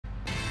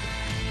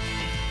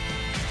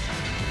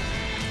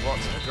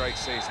what a great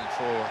season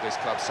for this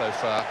club so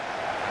far.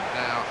 And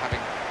now,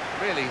 having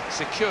really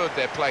secured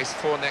their place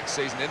for next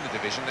season in the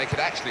division, they could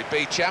actually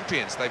be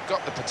champions. They've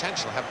got the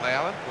potential, haven't they,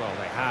 Alan? Well,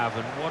 they have,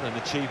 and what an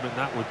achievement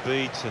that would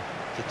be to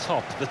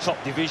top the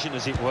top division,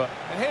 as it were.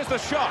 And here's the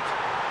shot.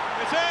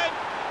 It's in.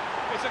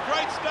 It's a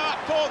great start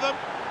for them.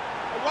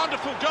 A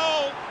wonderful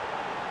goal.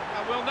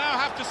 And we'll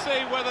now have to see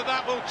whether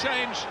that will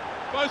change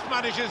both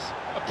managers'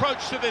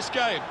 approach to this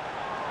game.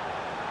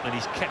 And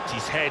he's kept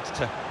his head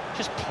to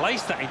just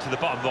place that into the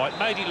bottom right,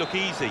 made it look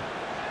easy.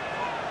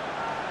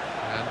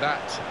 And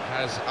that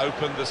has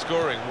opened the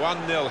scoring,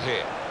 1-0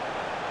 here.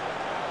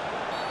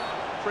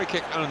 Free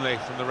kick only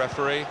from the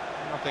referee,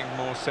 nothing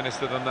more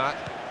sinister than that.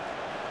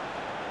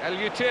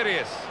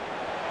 Eleuterius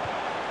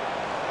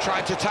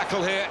tried to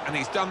tackle here, and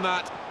he's done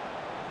that.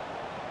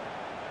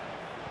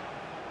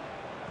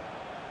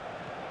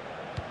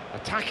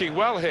 Attacking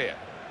well here.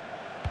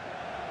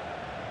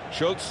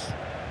 Schultz.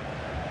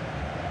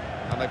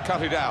 And they've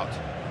cut it out.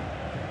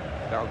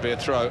 That would be a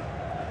throw.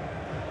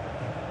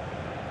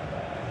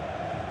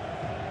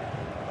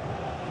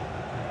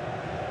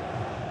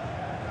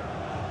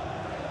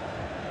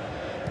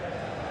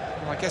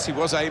 Well, I guess he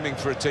was aiming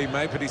for a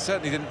teammate, but he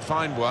certainly didn't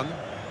find one.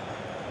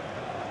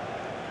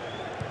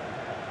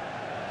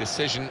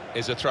 Decision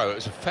is a throw. It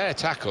was a fair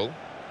tackle.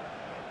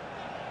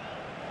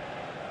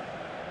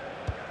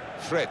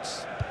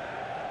 Fritz.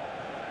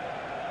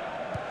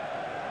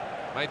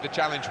 Made the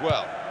challenge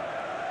well.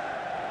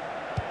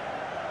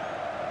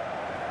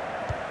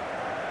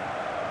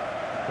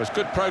 There's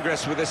good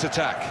progress with this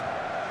attack.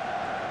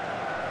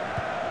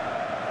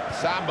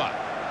 Samba.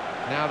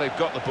 Now they've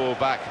got the ball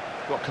back.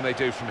 What can they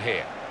do from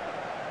here?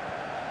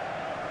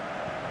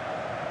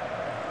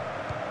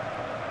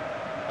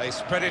 They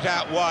spread it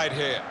out wide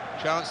here.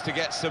 Chance to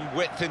get some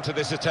width into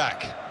this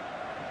attack.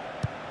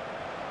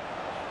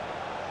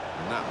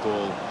 And that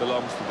ball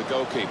belongs to the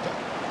goalkeeper.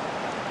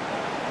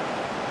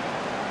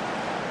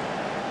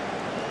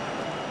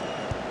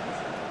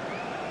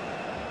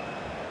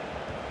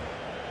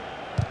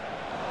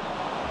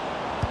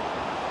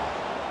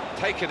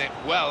 Taken it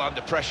well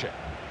under pressure.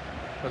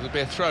 There'll be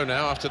a throw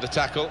now after the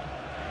tackle.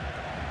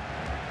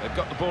 They've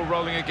got the ball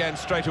rolling again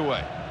straight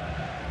away.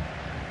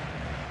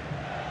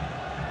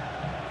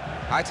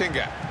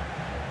 Heitinga.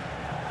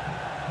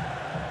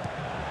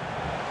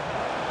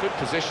 Good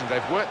position.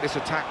 They've worked this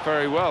attack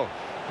very well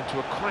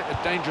into quite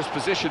a dangerous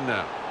position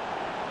now.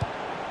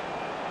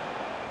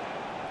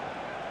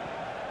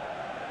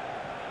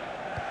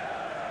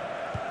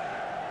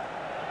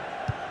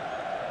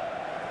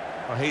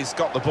 Well, he's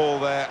got the ball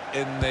there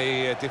in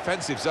the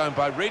defensive zone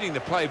by reading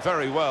the play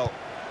very well.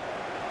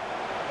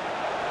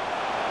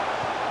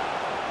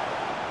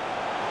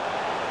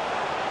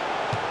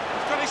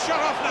 He's got his shot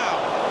off now.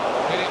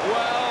 Hit it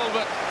well,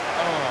 but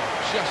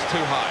oh, just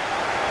too high.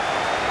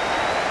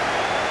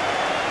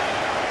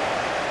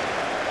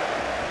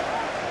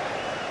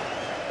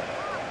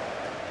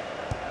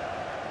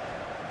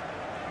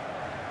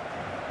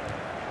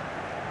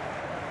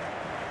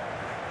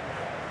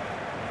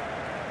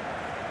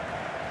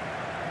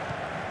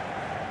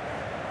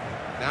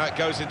 Now it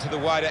goes into the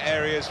wider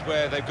areas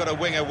where they've got a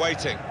winger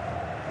waiting.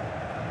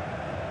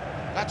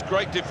 That's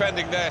great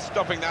defending there,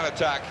 stopping that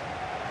attack.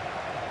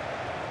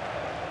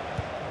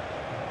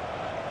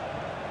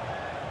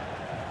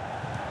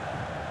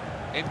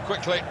 In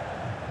quickly,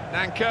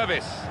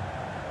 Nankervis.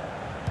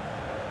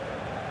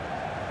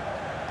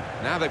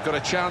 Now they've got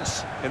a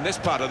chance in this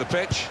part of the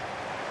pitch.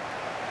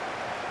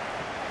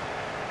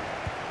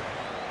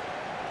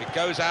 It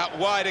goes out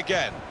wide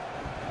again.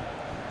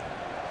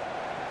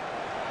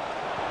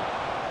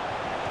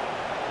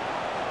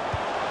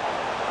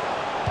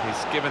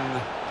 He's given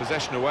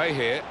possession away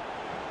here.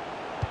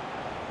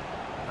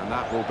 And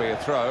that will be a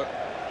throw.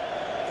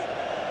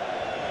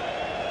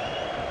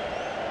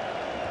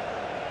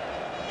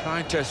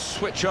 Trying to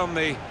switch on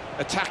the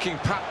attacking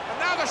pack. And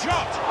now the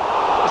shot!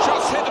 The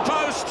shot's hit the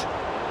post!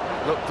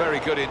 Looked very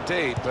good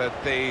indeed, but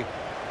the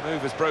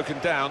move has broken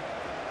down.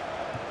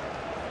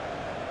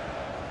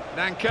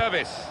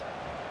 Nankervis.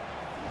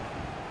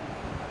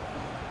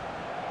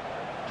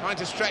 Trying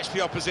to stretch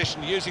the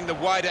opposition, using the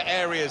wider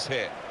areas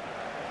here.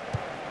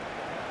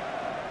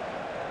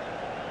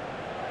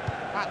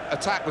 That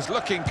attack was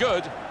looking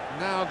good.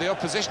 Now the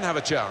opposition have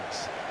a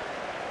chance.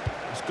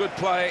 It was good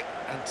play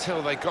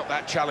until they got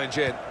that challenge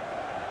in.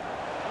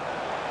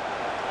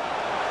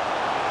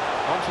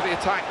 On to the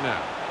attack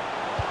now.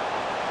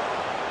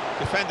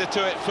 Defender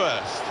to it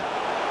first.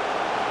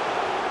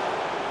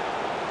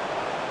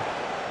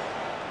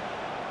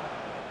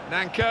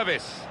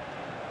 Nankervis.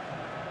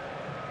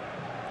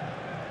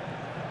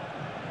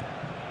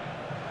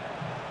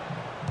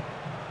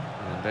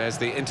 And there's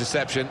the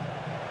interception.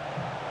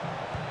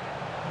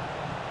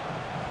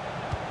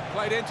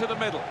 Played into the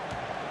middle.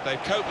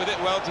 They've coped with it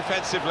well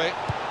defensively.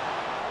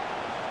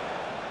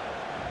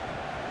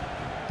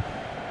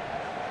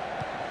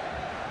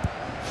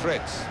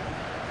 Fritz.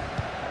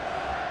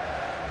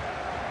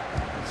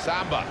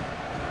 Samba.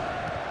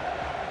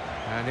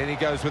 And in he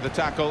goes with the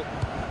tackle.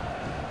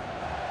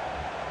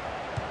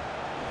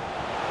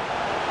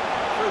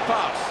 through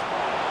pass.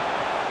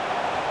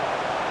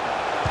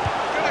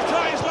 Gonna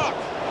try his luck.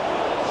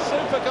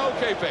 Super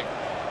goalkeeping.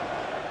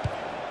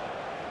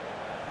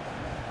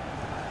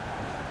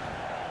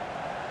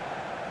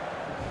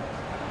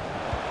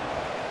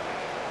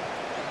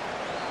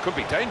 Could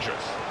be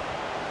dangerous.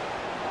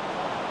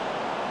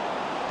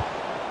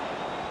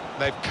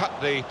 They've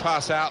cut the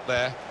pass out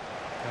there,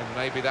 and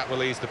maybe that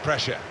will ease the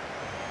pressure.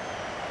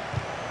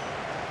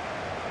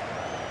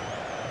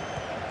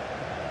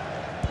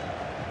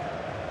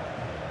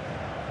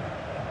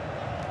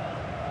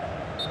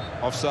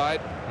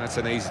 Offside, that's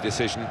an easy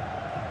decision.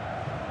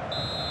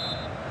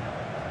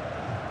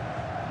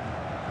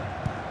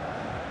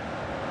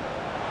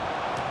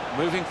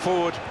 Moving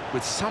forward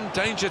with some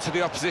danger to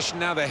the opposition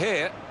now they're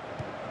here.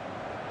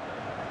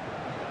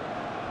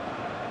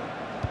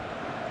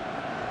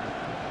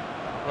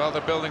 Well,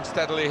 they're building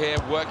steadily here,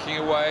 working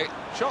away.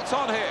 Shots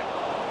on here,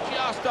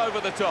 just over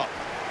the top.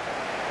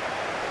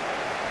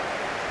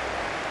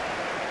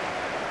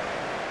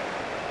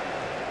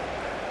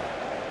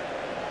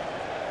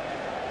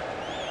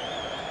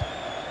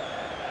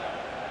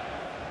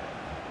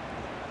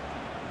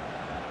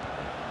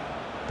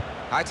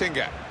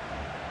 Heitinga.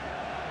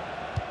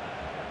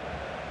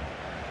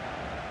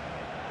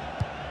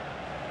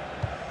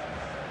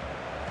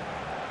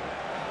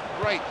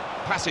 Great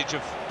passage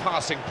of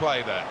passing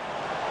play there.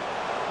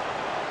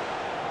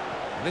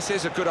 And this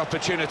is a good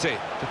opportunity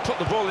to put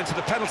the ball into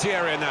the penalty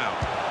area now.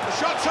 The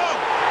shot's on!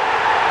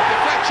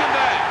 Deflection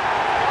there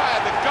by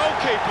the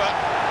goalkeeper,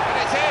 and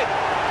it's in.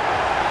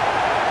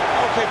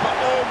 Goalkeeper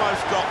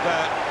almost got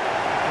there,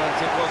 but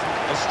it wasn't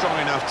a strong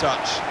enough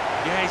touch.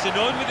 Yeah, he's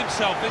annoyed with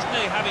himself, isn't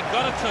he? Having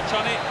got a touch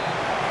on it,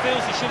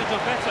 feels he should have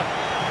done better.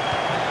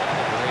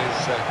 It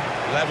is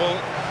level.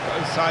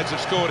 Both sides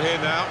have scored here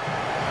now.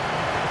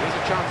 Here's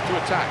a chance to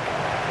attack.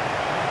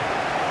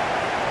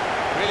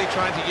 Really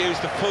trying to use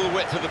the full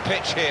width of the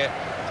pitch here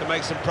to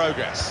make some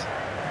progress.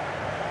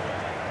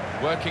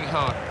 Working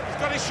hard.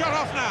 He's got his shot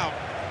off now.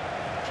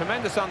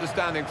 Tremendous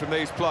understanding from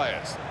these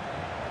players.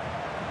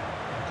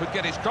 Could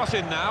get his cross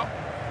in now.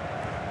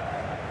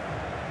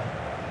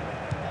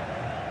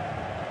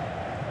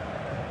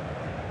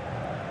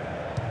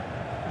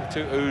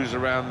 Two oohs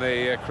around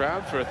the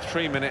crowd for a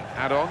 3-minute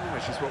add-on,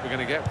 which is what we're going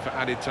to get for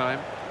added time.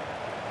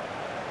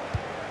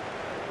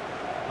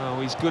 Oh,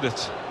 he's good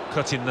at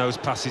cutting those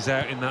passes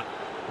out in that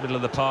middle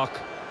of the park.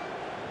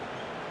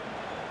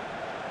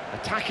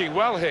 Attacking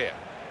well here.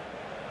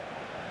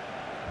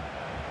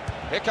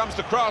 Here comes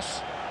the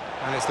cross.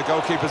 And it's the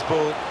goalkeeper's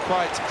ball,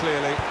 quite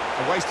clearly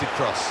a wasted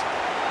cross.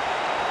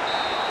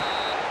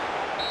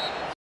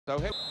 So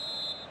here...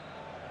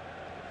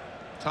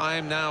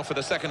 Time now for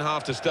the second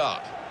half to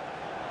start.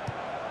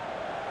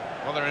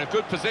 Well, they're in a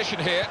good position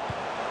here.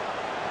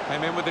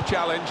 Came in with the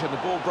challenge and the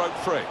ball broke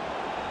free.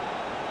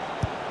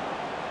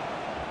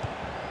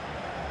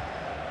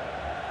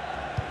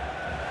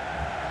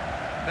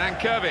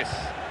 Nankervis.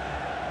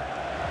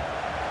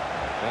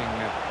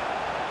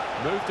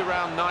 Being moved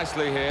around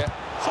nicely here.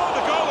 Saw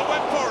the goal and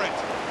went for it.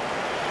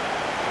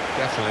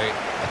 Definitely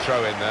a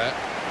throw in there.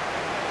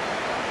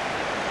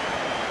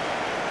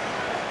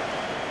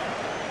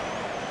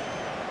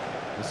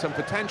 There's some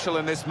potential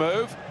in this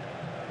move.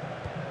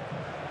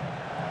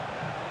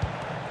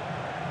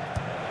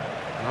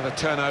 Another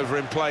turnover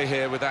in play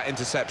here with that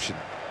interception.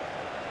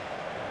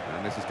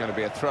 And this is going to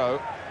be a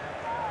throw.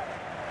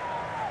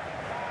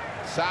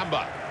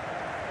 Samba.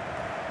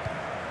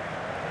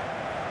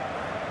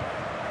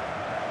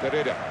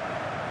 Derrida.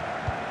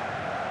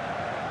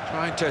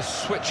 Trying to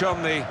switch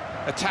on the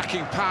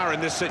attacking power in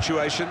this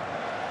situation.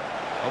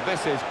 Well,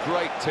 this is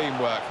great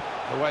teamwork,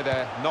 the way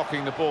they're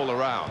knocking the ball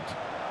around.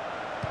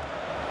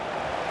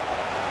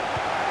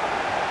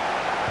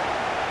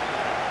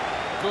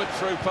 Good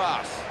through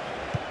pass.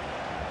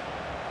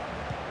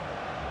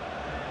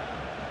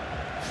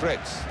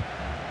 Fritz.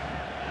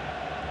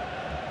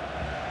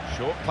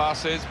 Short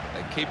passes, but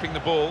they're keeping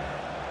the ball.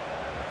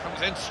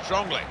 Comes in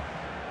strongly.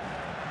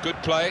 Good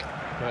play,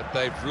 but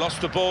they've lost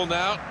the ball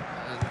now,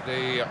 and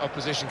the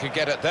opposition can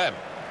get at them.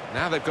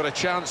 Now they've got a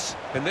chance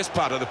in this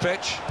part of the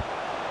pitch.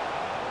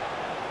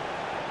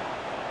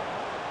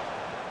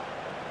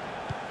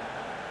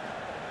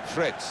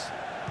 Fritz.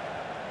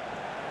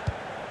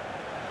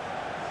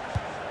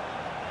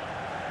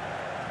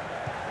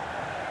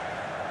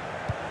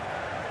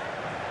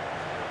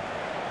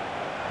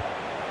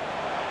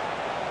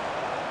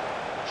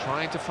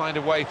 Trying to find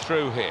a way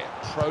through here,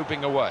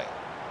 probing away.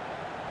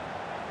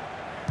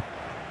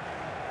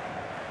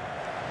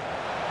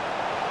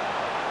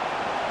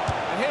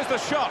 And here's the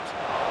shot.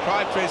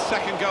 Tried for his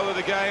second goal of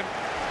the game.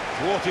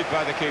 Thwarted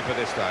by the keeper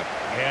this time.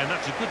 Yeah, and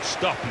that's a good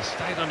stop. He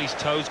stayed on his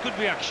toes. Good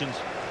reactions.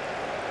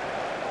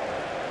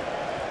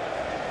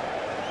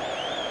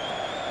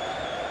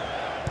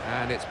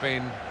 And it's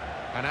been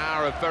an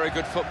hour of very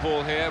good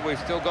football here. We've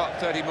still got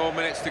 30 more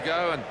minutes to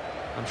go, and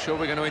I'm sure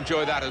we're going to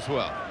enjoy that as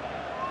well.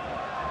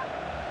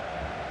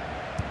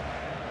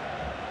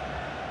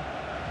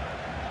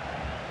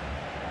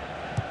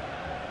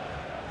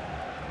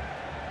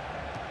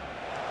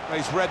 Well,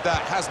 he's read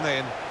that, hasn't he,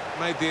 and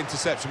made the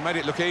interception, made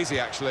it look easy,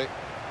 actually.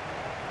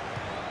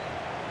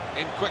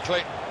 In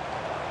quickly.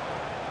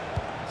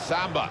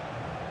 Samba.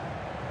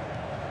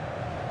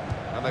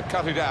 And they've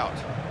cut it out.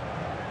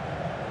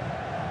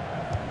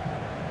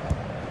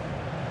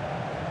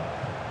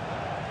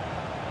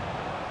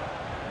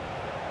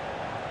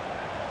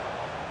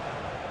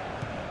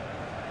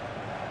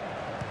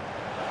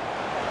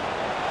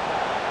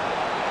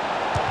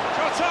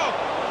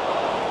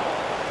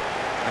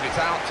 And it's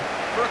out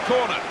for a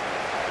corner.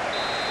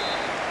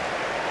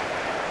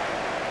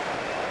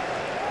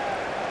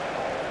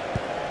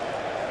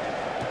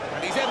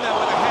 And he's in there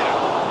with a header.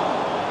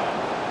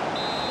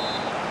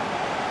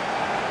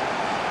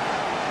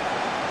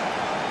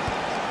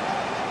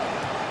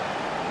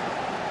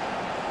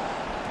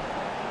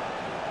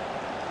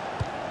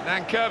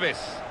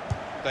 Nankervis.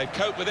 They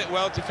cope with it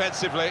well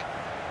defensively.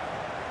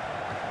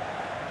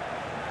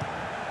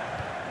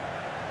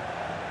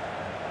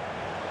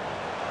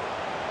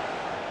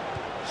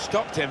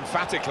 Stopped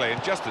emphatically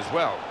and just as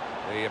well.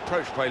 The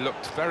approach play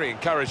looked very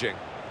encouraging.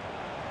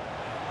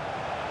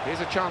 Here's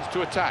a chance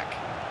to attack.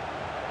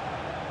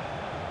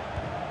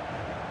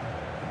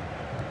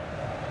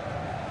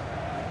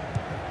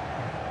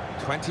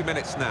 "20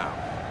 minutes now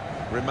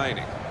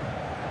remaining.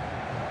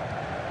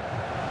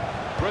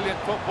 Brilliant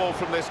football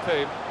from this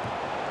team.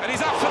 And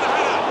he's up for the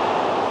header.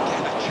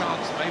 Again, a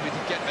chance maybe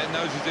to get their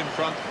noses in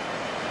front.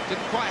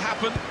 Didn't quite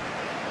happen.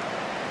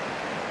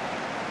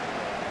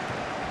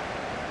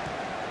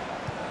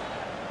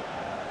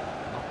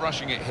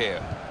 Rushing it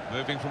here,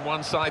 moving from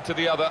one side to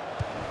the other.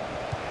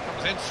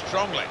 Comes in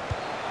strongly.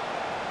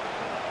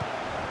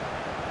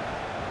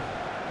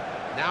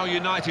 Now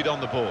United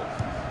on the ball.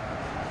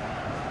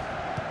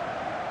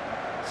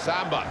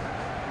 Samba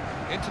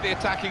into the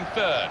attacking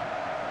third.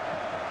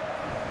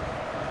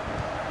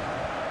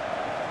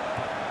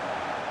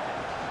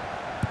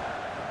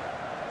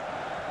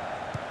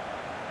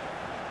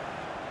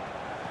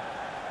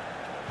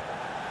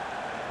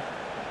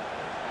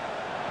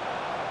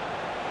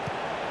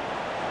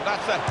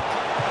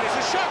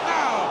 It's a shot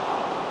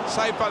now!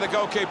 Saved by the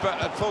goalkeeper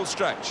at full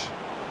stretch.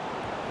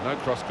 No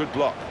cross, good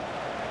block.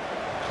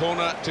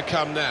 Corner to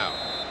come now.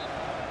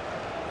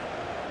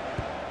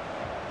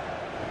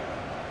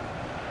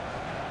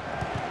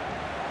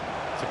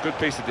 It's a good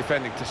piece of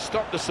defending to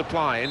stop the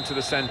supply into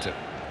the centre.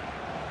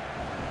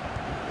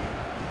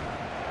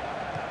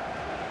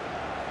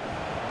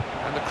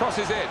 And the cross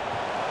is in.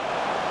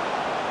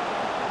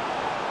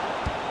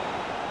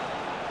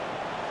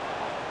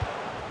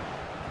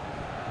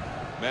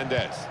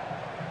 Mendes.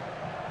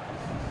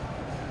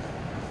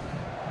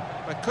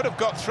 They could have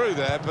got through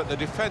there, but the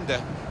defender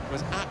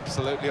was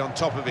absolutely on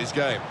top of his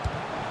game.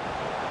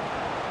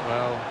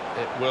 Well,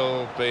 it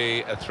will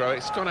be a throw.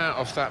 It's gone out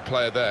off that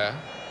player there.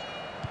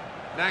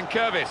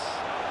 Nankervis.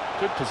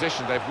 Good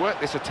position. They've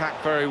worked this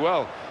attack very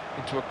well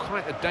into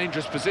quite a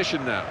dangerous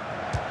position now.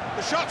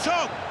 The shot's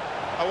on!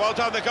 Oh, well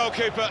done, the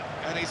goalkeeper,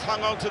 and he's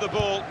hung on to the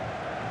ball.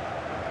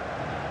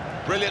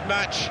 Brilliant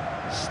match.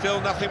 Still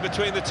nothing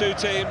between the two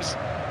teams.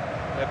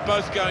 They're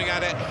both going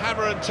at it,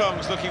 hammer and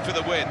tongs, looking for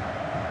the win.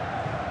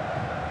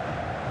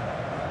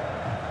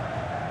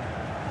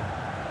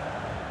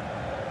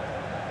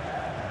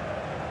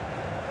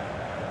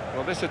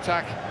 Well, this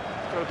attack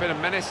has got a bit of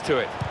menace to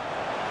it.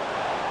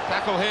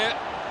 Tackle here.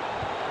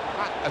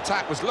 That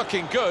attack was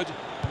looking good.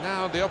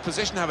 Now the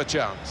opposition have a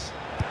chance.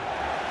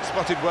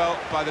 Spotted well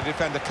by the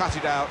defender, cut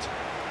it out.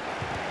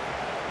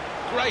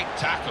 Great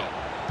tackle.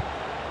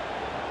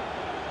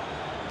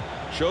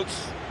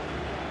 Schultz.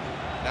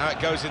 Now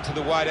it goes into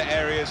the wider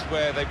areas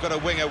where they've got a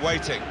winger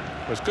waiting.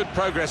 There's good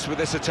progress with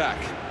this attack.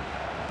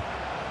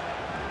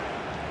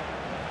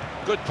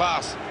 Good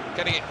pass,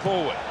 getting it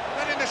forward.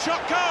 Letting the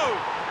shot go!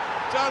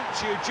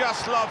 Don't you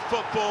just love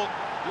football?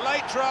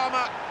 Late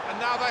drama, and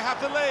now they have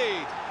the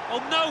lead.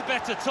 Well, no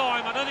better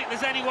time. I don't think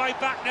there's any way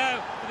back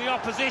now for the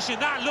opposition.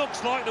 That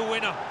looks like the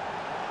winner.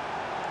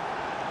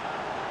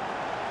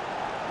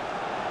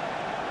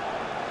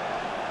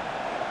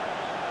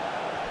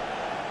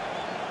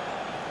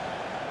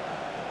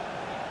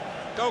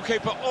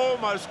 Goalkeeper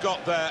almost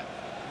got there,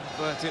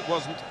 but it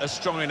wasn't a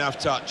strong enough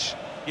touch.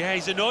 Yeah,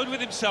 he's annoyed with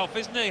himself,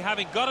 isn't he?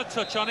 Having got a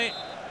touch on it,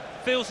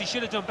 feels he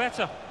should have done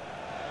better.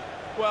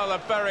 Well, a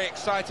very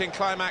exciting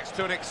climax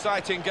to an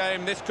exciting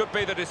game. This could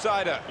be the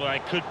decider. Well,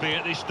 it could be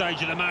at this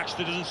stage of the match.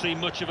 There doesn't seem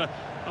much of an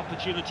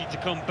opportunity to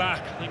come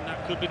back. I think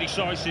that could be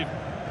decisive.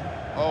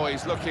 Oh,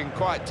 he's looking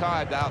quite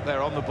tired out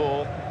there on the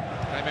ball.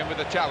 Came in with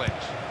a challenge.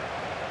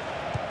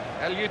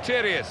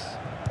 Eleuterius.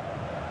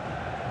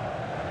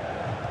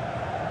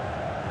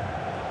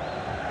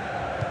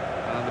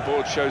 And the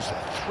board shows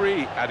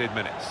 3 added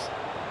minutes.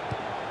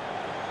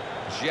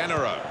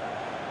 Genero.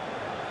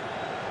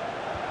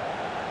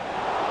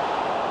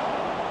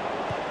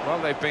 Well,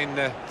 they've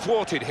been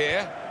thwarted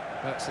here.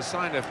 That's a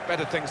sign of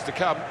better things to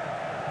come.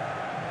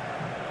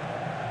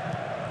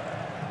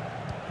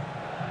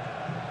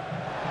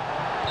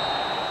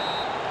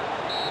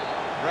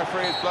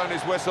 Referee has blown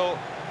his whistle.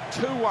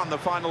 2-1 the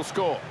final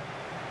score.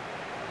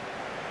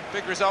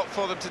 Big result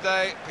for them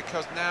today,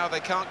 because now they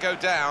can't go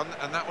down,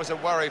 and that was a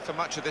worry for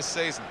much of this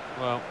season.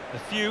 Well, a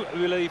few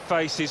relieved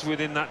faces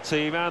within that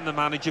team and the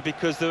manager,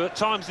 because there were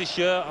times this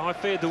year I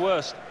feared the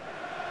worst.